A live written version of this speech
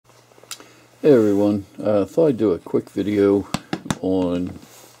Hey everyone, thought I'd do a quick video on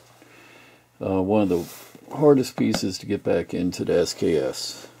one of the hardest pieces to get back into the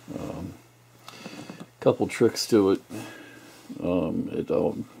SKS. Couple tricks to it.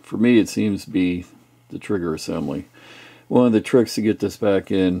 For me it seems to be the trigger assembly. One of the tricks to get this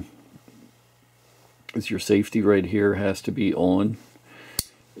back in is your safety right here has to be on.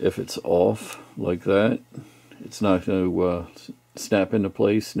 If it's off like that, it's not going to snap into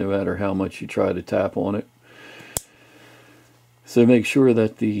place no matter how much you try to tap on it. So make sure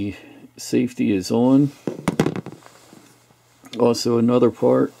that the safety is on. Also, another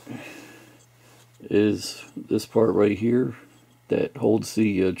part is this part right here that holds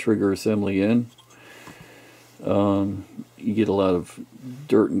the trigger assembly in. You get a lot of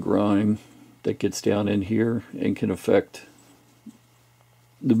dirt and grime that gets down in here and can affect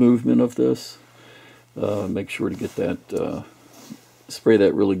the movement of this. Make sure to get that spray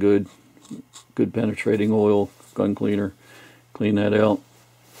that really good penetrating oil, gun cleaner, clean that out.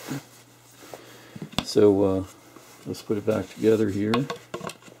 So let's put it back together here.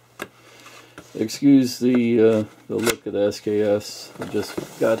 Excuse the look of the SKS. I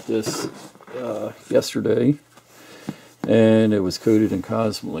just got this yesterday, and it was coated in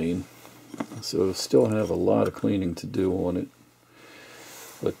Cosmoline, so still have a lot of cleaning to do on it.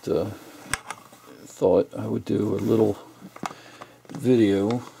 But thought I would do a little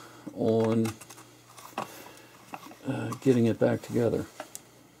video on getting it back together.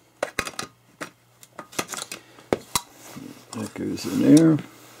 That goes in there.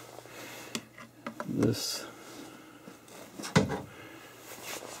 This, I'm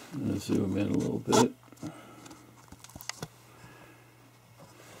going to zoom in a little bit.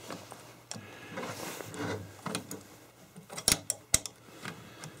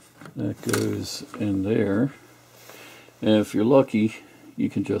 That goes in there. And if you're lucky, you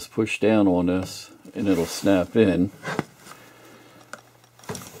can just push down on this and it'll snap in.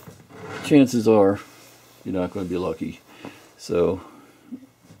 Chances are you're not going to be lucky. So,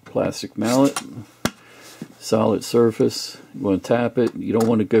 plastic mallet, solid surface, you want to tap it. You don't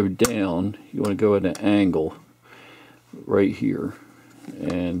want to go down, you want to go at an angle right here.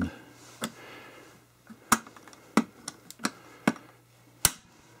 And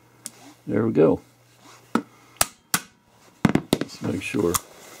there we go. Let's make sure.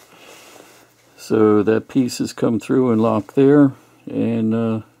 So that piece has come through and locked there,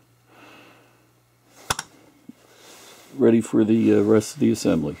 and ready for the rest of the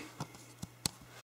assembly.